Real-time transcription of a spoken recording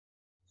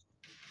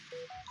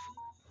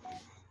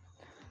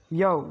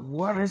Yo,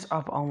 what is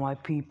up, all my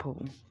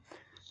people?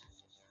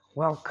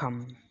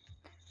 Welcome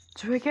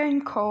to a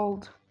game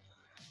called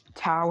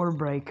Tower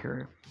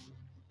Breaker.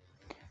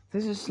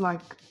 This is like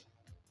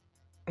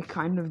a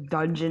kind of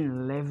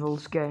dungeon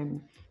levels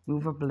game.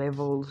 Move up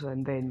levels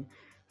and then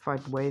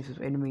fight waves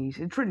of enemies.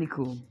 It's really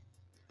cool.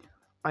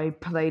 I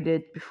played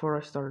it before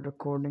I started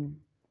recording.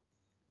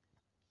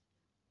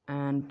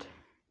 And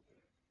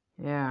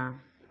yeah,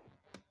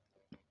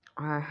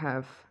 I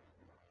have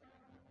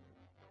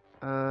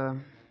uh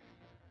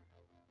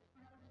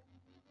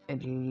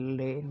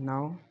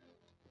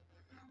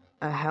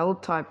a hell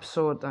type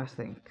sword, I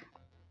think.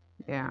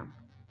 Yeah,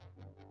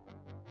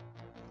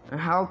 a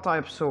hell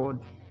type sword.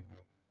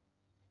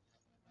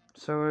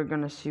 So we're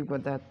gonna see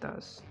what that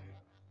does.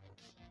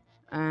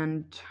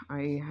 And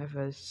I have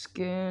a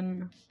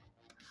skin.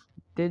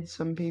 Did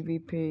some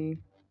PvP.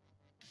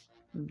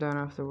 Don't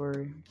have to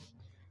worry.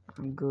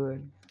 I'm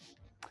good.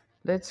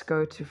 Let's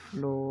go to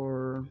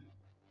floor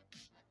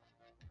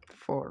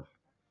 4.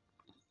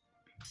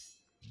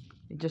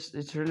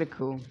 It's really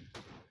cool.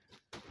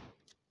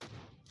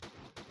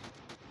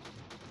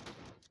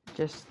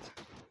 Just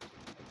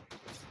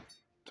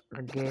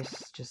I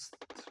guess just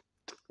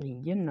to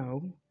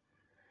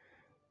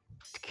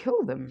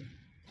kill them.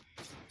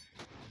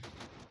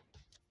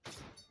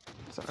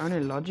 It's the only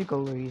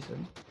logical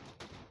reason.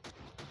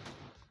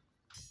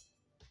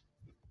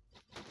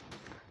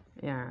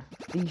 Yeah,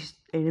 these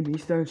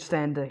enemies don't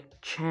stand a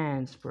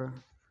chance, bro.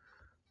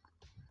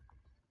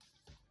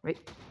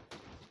 Wait.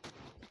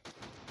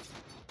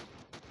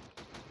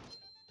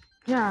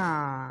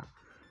 Yeah,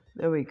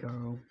 there we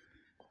go.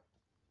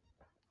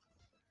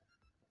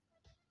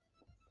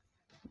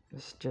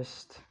 It's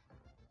just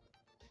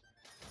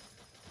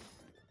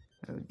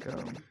there we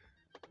go.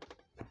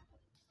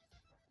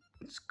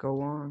 Let's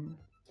go on.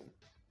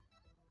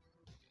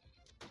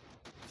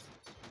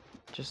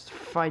 Just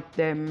fight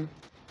them.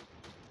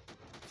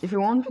 If you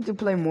want me to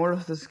play more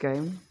of this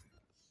game,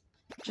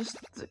 just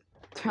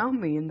tell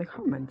me in the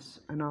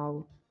comments and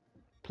I'll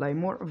play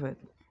more of it.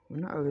 Who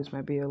knows,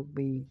 maybe it'll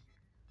be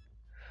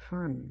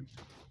fun.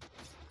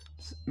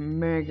 It's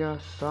Mega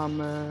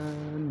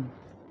Summon.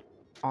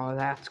 Oh,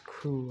 that's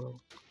cool.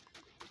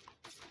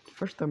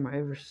 First time I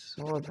ever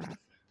saw that.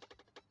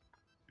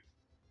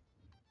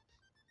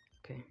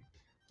 Okay,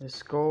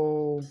 let's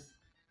go.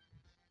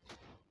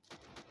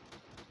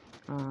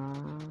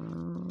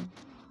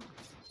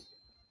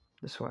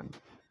 This one.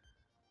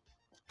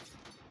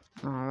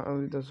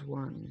 Only does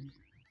one.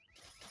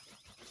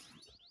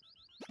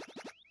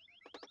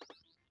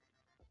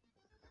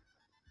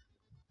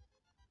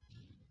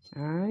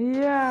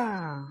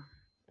 Yeah.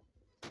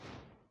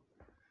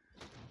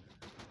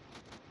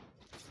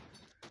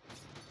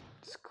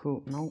 It's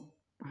cool. No,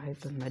 I hate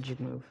the magic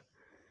move.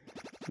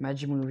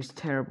 Magic move is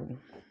terrible.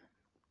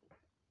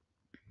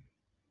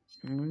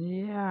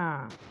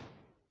 Yeah.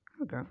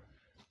 Okay.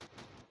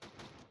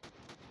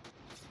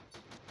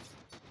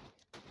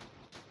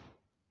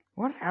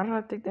 What? How did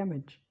I take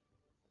damage?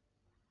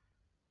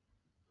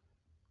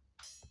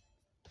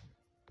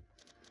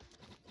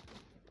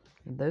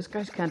 Those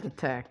guys can't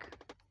attack.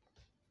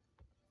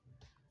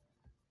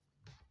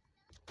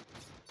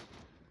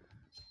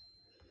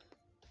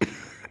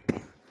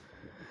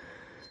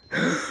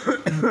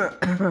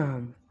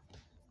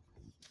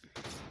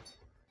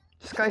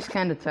 These guys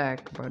can't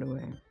attack, by the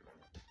way.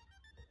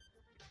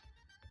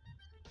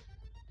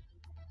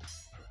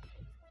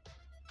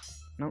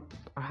 Nope.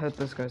 I hate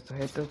those guys. I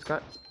hate those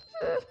guys.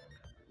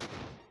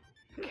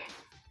 Okay.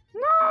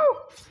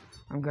 No!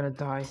 I'm gonna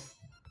die.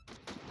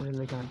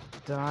 Really gonna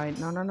die.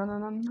 No, no, no, no,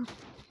 no, no.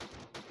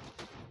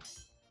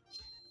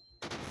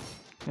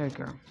 There you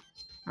go.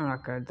 I'm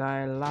not gonna die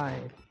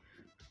alive.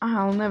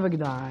 I'll never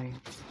die.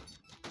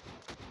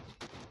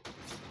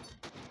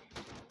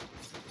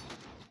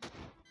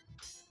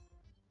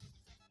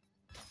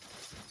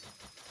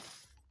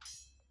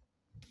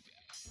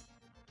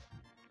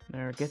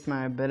 There, get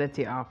my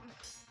ability up.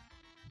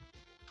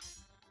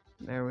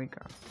 There we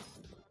go.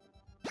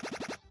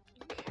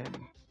 Okay.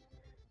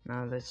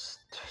 Now let's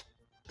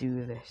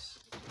do this.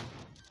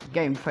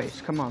 Game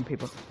face, come on,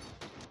 people.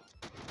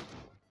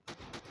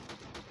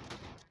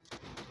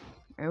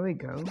 There we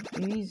go.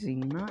 Easy,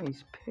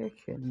 nice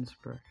pickings,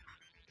 bro.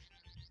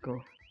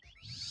 Go.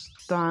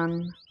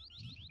 Stun.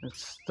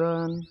 Let's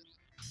stun.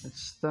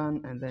 Let's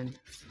stun, and then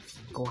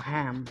go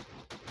ham.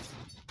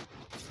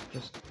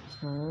 Just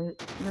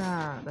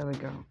there we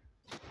go.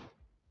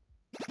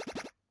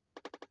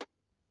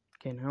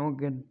 Okay, now we're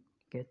gonna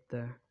get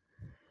the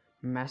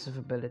massive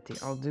ability.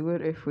 I'll do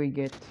it if we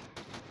get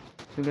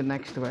to the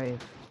next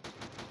wave.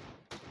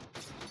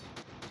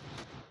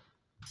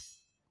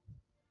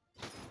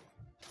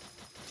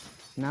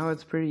 Now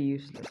it's pretty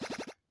useless,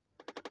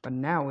 but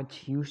now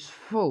it's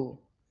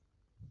useful.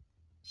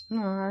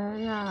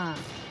 Yeah.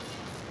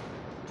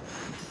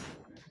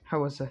 That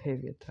was a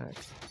heavy attack.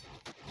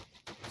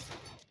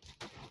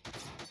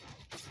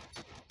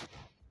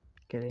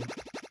 Okay.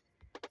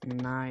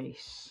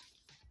 Nice.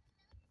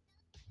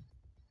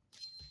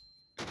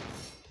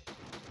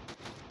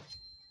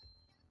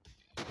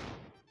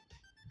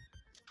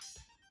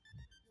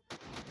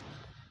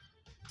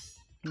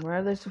 Why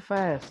are they so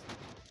fast?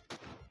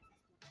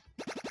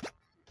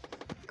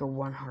 Got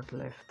one heart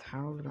left.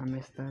 How did I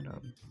mess that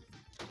up?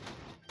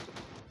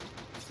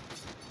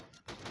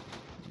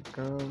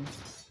 Go.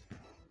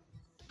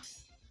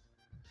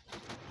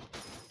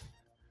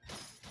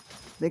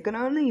 They can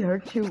only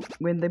hurt you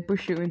when they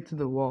push you into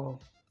the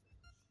wall.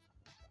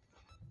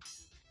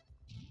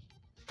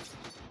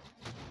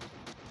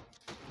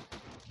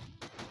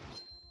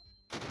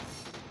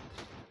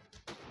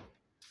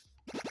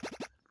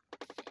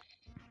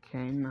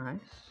 Okay, nice.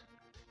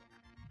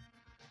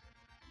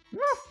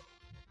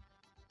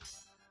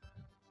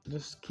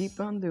 Just keep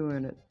on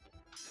doing it.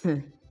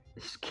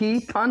 Just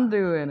keep on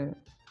doing it.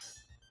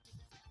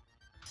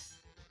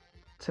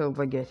 Till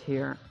we get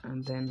here,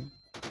 and then...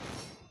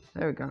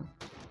 There we go.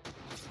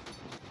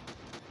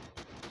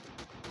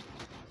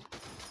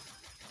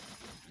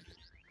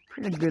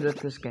 Pretty good at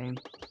this game.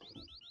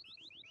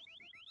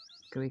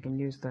 So we can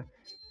use the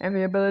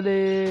heavy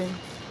ability.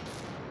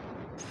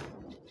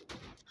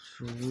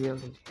 It's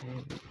really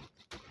heavy.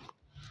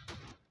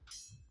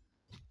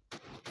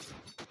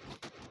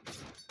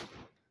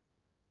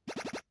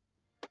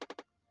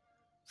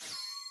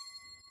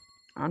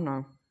 I don't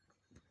know.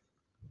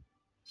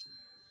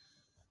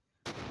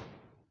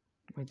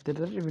 Wait, did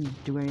that even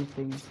do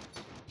anything?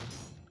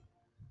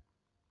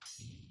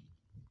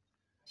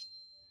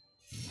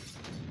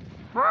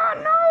 Oh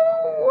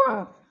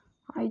no!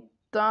 I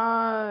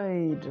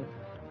died.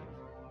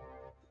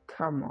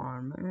 Come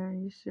on, man. Are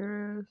you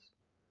serious?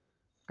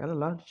 Got a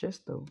lot of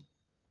chests though.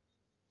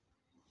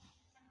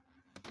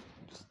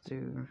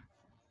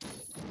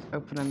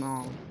 Open them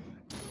all.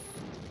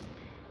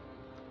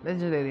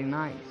 Legendary,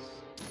 nice.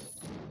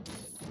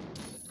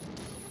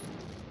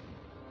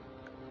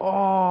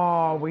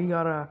 Oh, we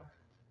got a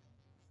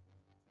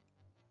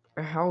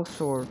hell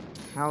sword,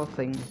 hell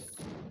thing.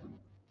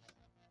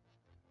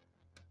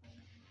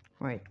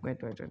 Wait. There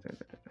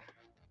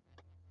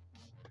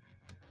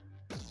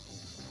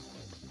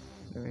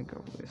we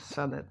go. We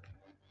sell it.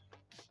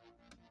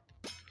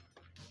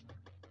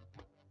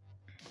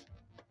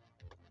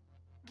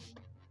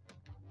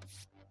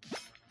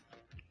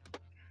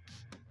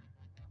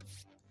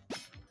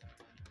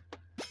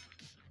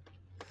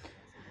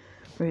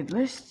 Wait,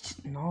 let's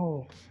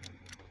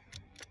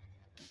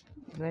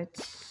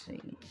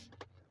see.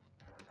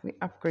 We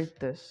upgrade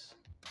this.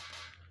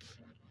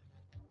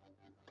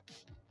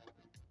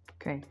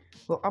 Okay,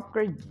 we'll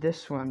upgrade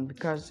this one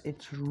because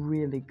it's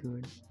really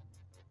good.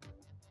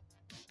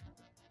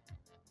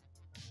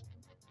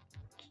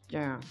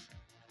 Yeah.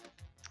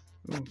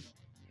 Ooh.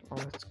 Oh,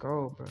 let's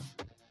go, bro.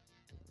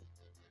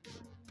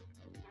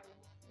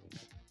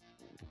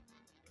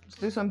 Let's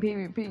do some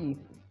PvP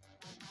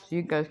so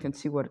you guys can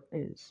see what it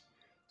is.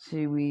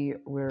 See,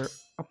 we're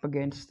up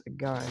against a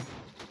guy.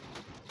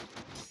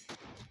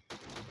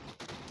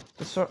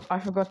 The sword. I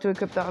forgot to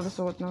equip the other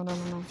sword. No.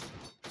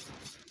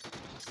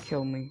 Just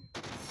kill me.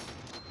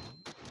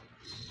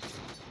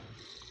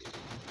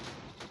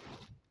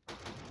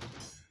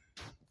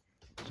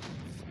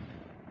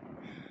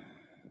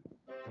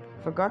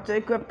 Forgot to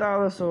equip the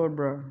other sword,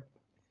 bro.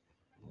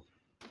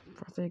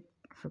 I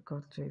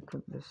forgot to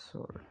equip this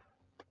sword.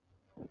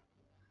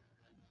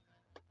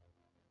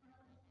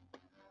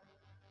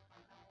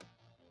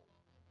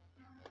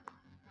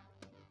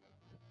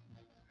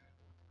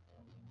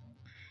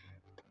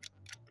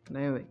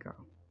 There we go.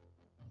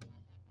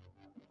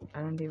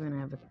 I don't even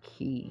have a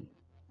key.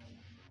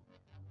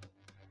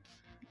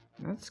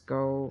 Let's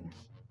go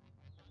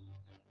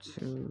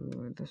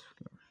to this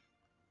floor.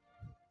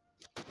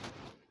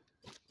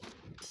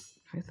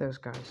 Hate those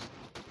guys.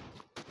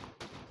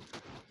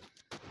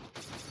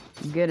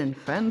 I'm getting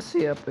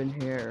fancy up in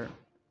here.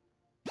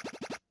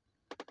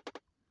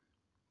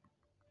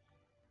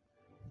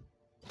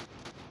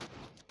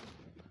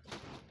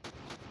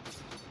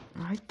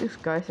 I hate these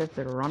guys that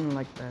they run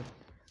like that.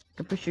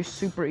 They push you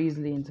super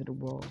easily into the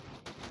wall.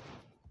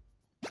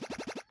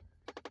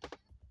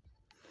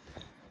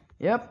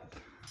 Yep.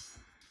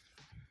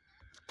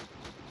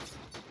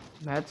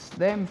 That's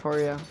them for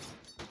you.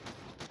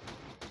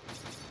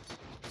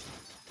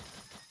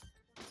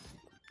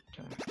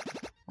 Okay.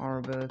 Our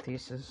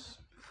abilities is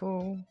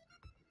full.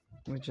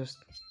 We just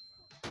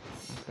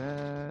like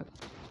that.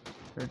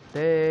 They're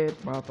dead.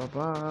 Blah blah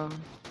blah.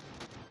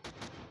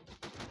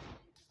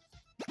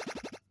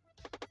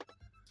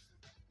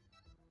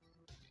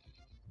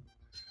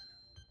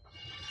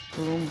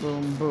 Boom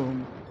boom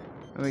boom.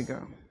 There we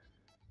go.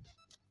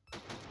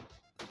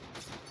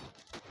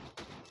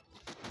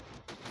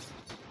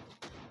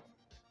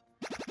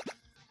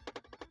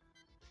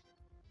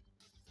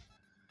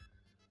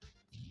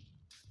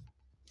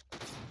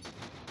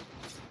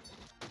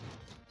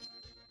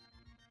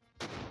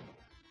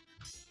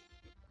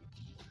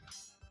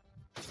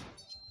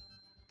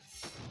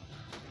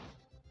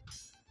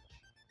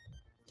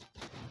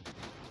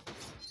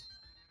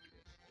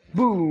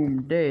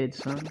 Boom, dead,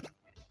 son.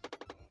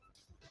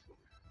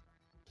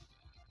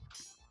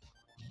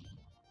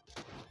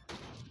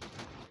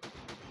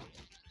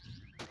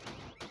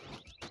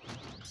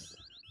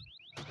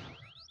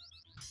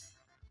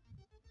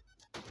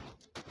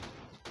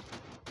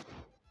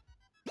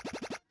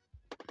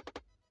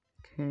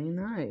 Okay,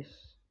 nice.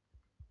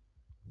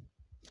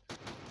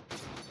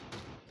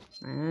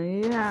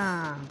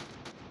 Yeah.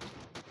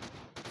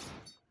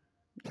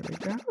 There we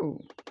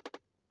go.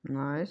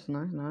 Nice,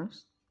 nice,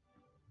 nice.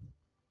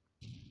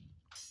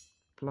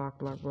 Block,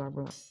 block, block,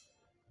 block.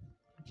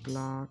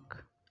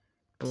 Block,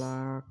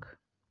 block,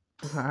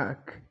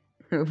 block,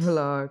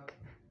 block,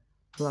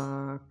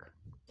 block.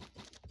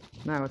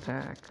 Now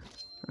attack.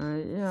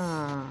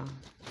 Yeah.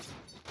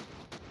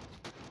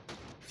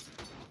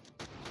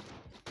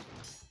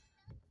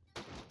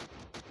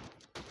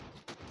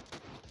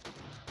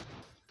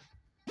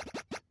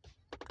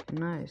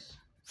 Nice.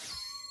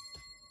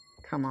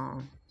 Come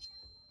on.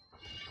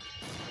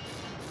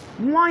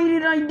 Why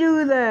did I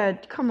do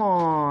that? Come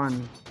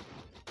on.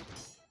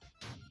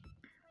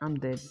 I'm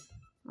dead.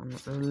 I'm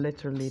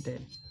literally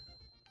dead.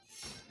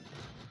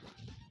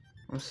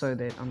 I'm so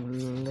dead.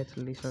 I'm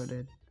literally so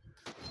dead.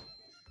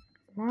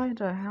 Why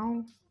the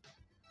hell?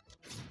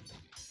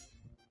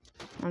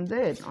 I'm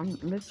dead. I'm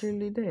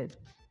literally dead.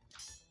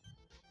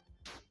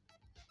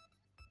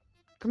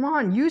 Come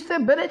on, use the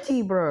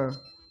ability, bro.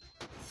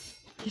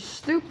 You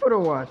stupid or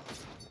what?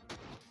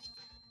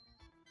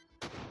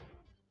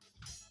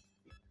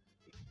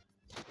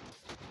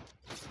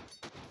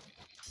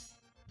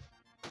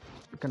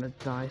 I'm gonna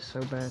die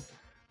so bad.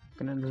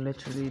 I'm gonna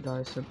literally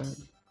die so bad.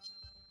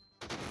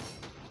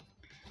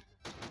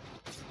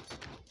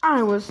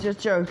 I was just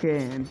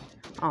joking.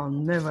 I'll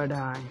never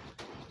die.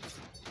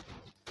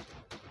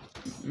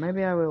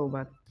 Maybe I will,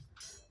 but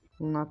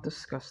we'll not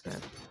discuss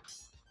that.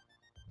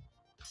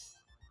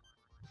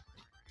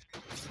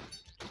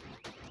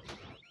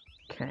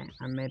 Okay,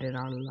 I made it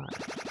out alive.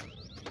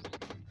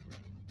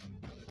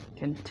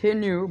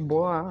 Continue,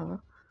 boy.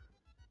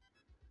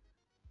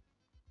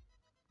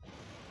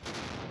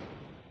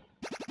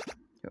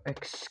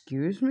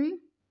 Excuse me?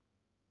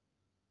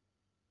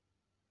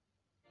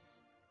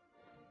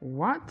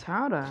 What?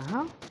 How the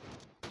hell?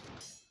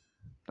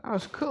 That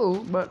was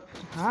cool, but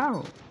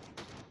how?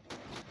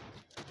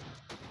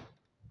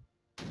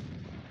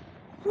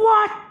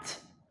 What?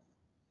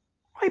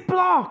 I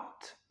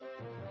blocked!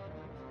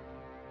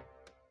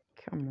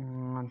 Come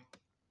on.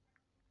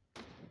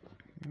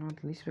 You know,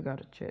 at least we got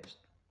a chest.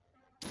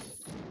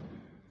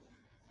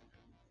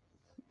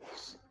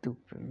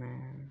 Stupid,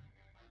 man.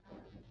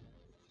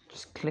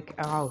 Just click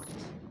out.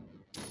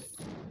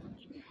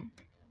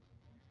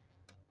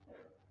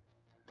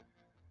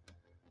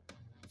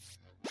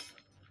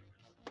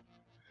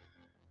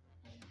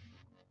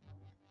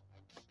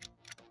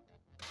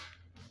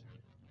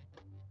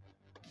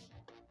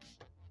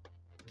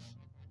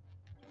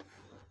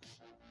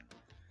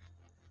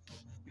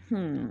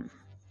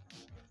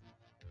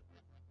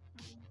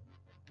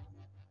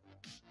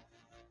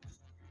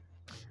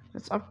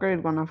 Let's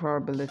upgrade one of our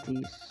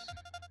abilities.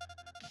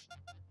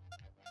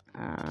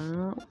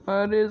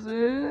 What is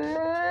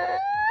it?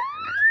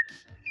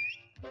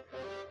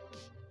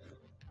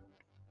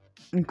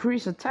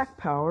 Increase attack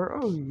power.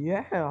 Oh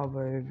yeah,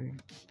 baby.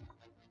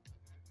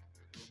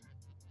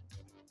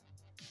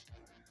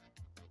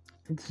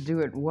 Let's do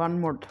it one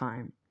more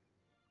time.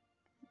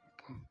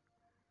 Okay.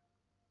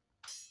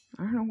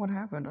 I don't know what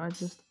happened. I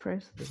just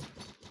pressed it.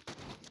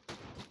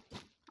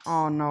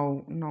 Oh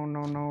no, no,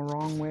 no, no.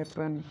 Wrong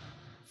weapon.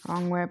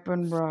 Wrong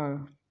weapon, bro.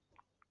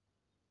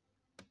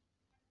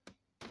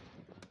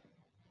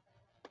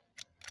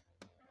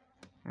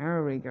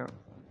 There we go.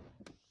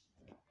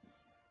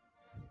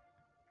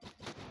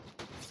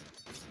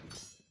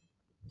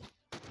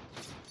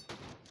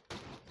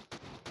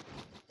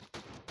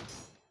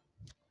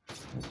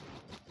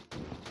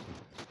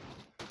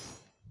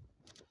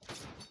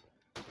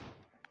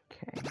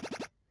 Okay.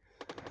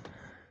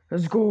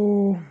 Let's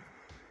go.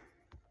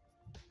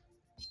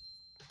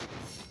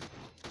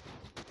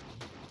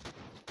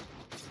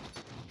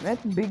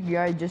 That big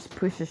guy just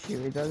pushes you.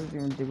 It doesn't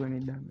even do any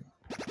damage.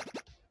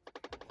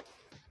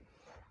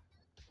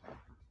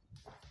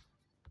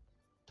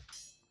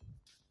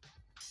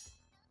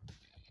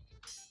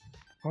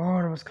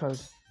 Oh, that was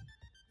close.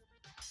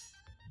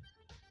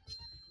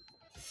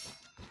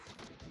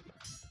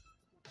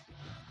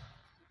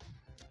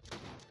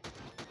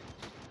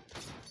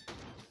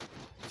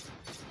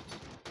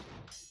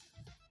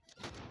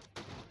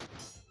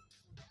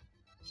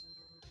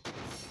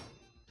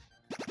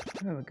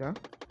 There we go.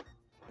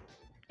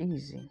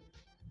 Easy.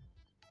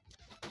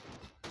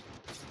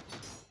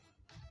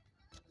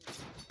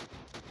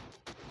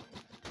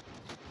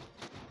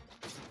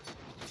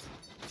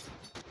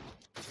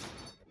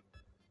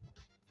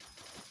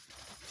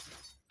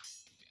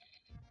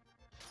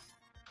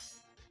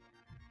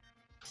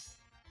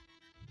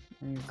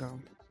 There you go.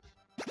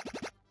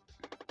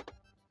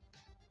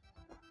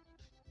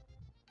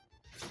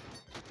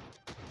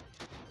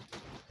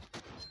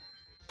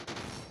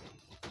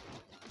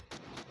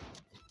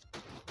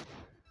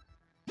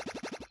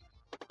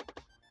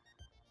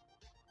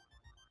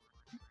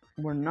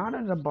 We're not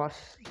at a boss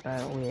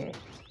battle yet.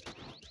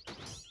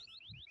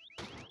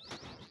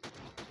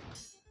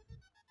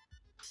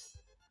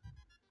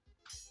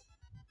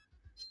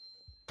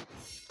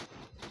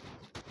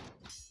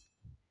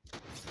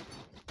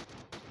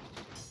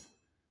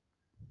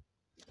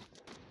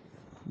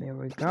 There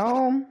we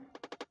go.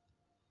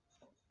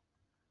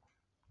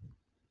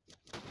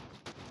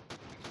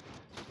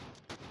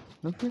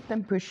 Don't let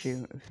them push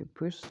you. If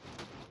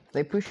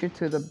they push you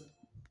to the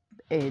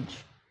edge,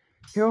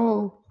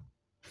 you'll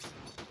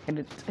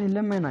get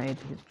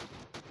eliminated.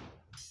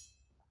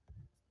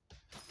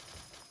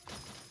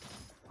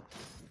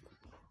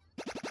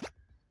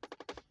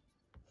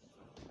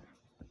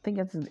 I think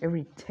it's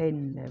every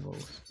 10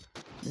 levels.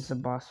 There's a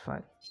boss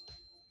fight.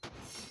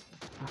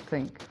 I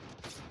think.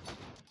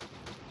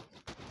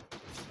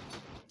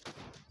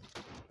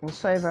 We'll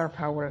save our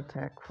power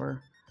attack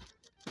for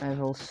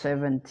level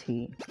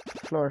 70.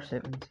 Floor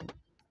 70.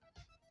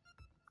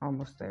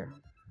 Almost there.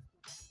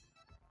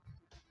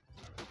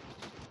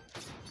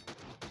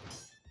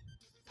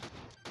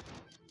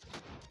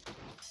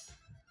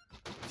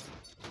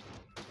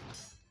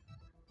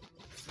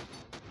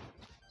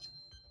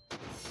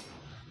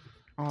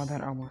 Oh,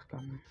 that almost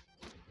got me.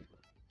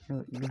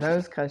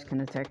 Those guys can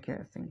attack you,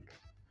 I think.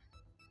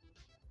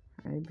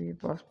 Maybe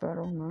boss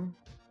battle, no?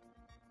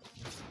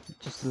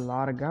 Just a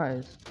lot of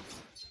guys.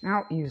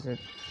 Now use it.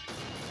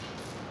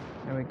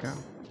 There we go.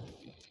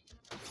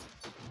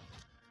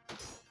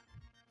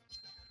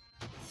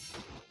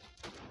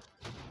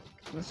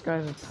 These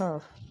guys are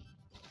tough.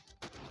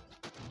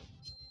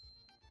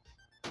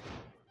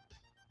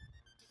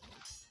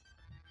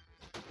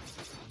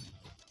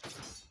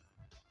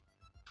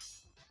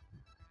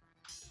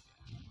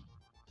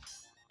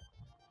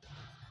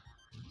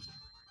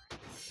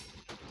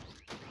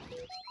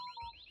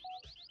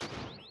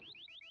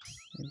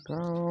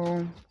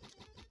 Go.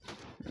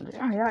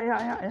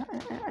 Yeah.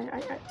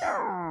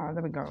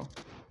 There we go.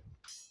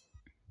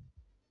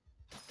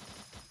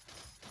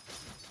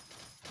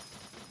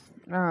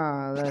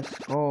 Let's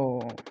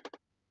go.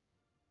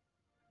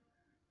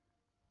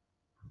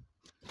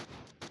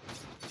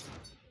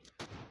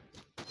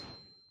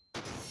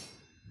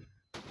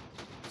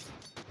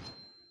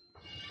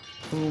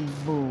 Boom,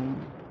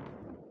 boom.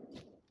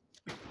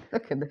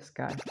 Look at this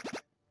guy.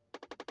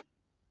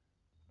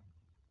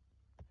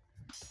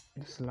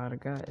 There's a lot of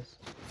guys.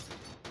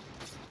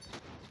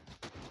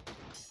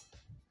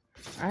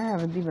 I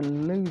haven't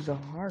even lost a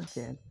heart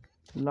yet.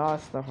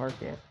 Lost the heart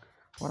yet.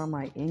 What am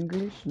I,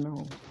 English?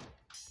 No.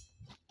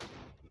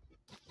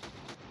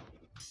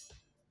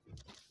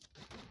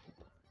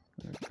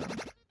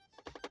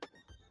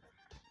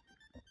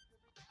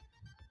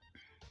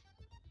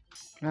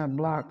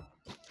 Block.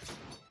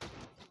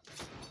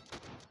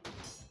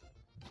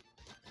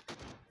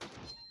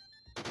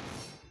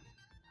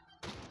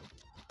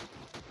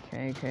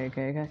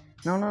 Okay.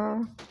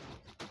 No.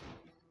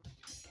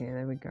 Okay,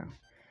 there we go.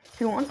 If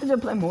you wanted to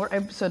play more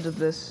episodes of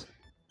this,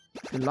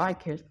 if you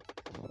like it,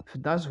 if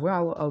it does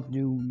well, I'll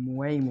do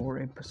way more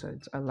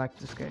episodes. I like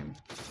this game.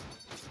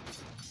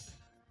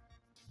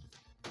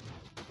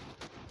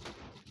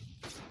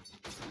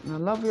 And I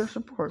love your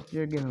support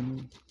you're giving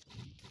me.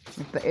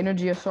 Like the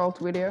Energy Assault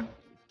video,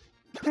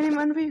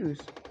 21 views.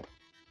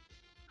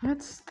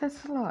 That's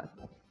a lot.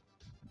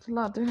 It's a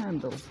lot to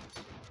handle.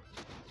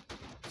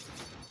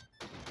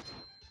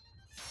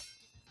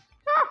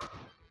 Ah!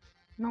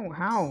 No,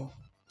 how?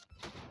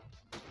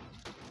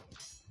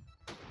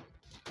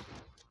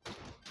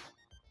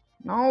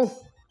 No!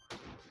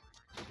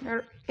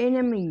 They're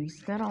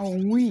enemies that are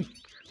weak.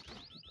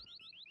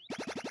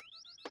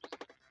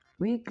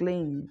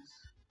 Weaklings.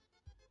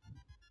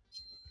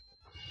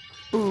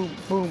 Boom,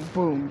 boom,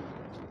 boom.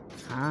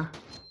 Huh?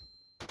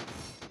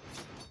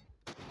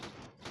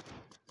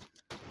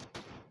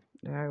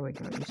 There we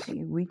go. You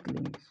see,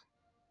 weaklings.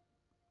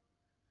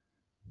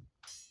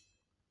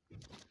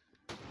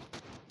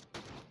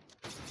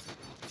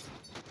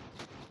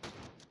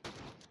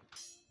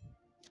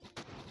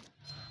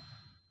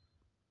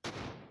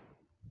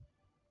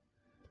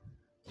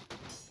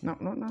 No.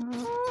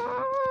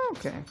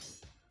 Okay.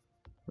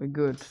 We're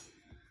good.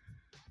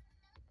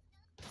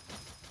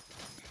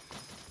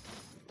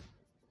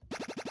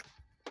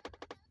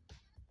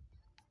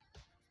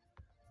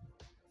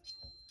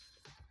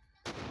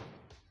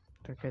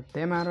 To get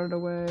them out of the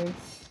way,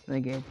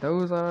 then get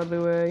those out of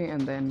the way,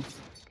 and then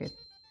get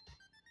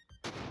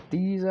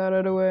these out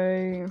of the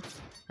way,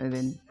 and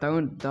then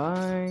don't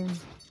die.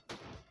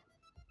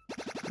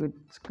 It's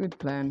a good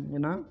plan, you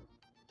know?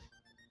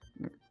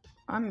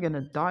 I'm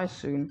gonna die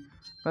soon,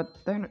 but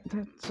then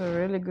that's a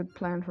really good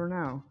plan for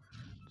now.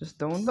 Just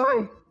don't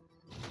die.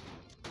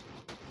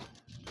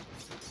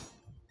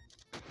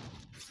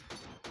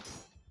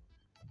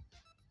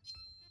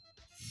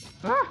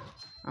 Ah!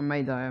 I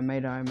may die. I'm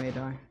gonna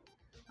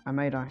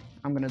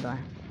die.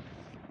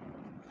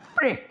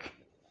 Frick!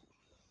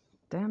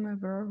 Damn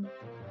it, bro.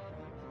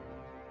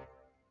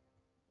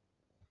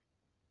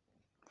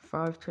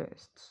 5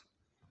 chests.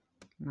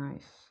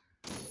 Nice.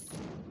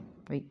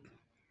 Wait.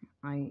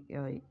 I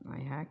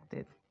hacked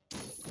it.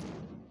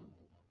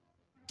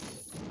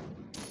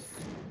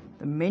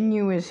 The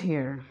menu is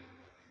here.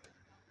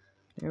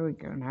 There we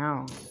go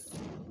now.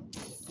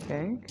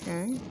 Okay.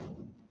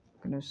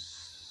 Gonna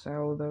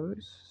sell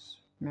those.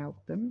 Melt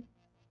them.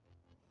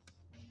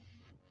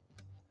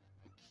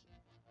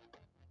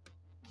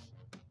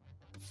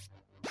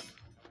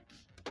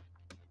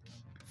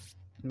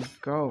 Let's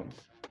go.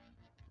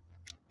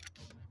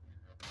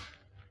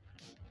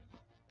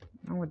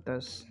 Now it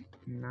does.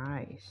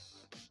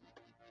 Nice.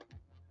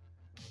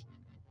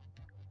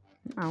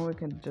 Now we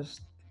can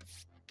just...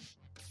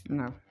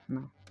 No.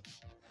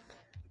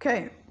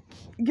 Okay,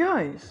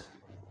 guys.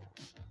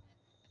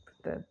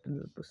 Put that a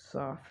little bit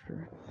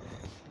softer.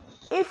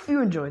 If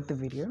you enjoyed the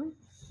video,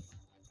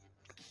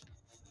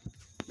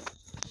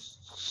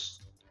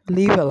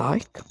 leave a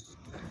like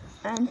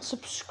and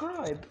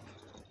subscribe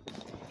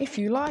if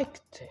you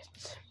liked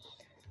it.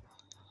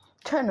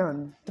 Turn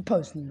on the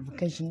post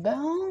notification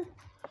bell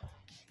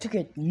to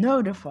get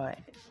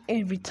notified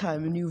every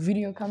time a new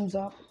video comes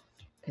up,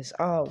 because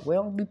I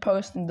will be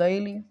posting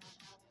daily.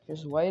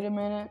 Just wait a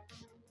minute,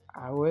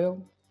 I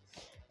will.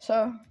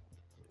 So,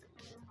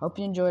 hope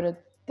you enjoyed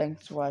it.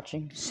 Thanks for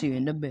watching. See you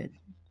in a bit.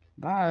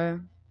 Bye.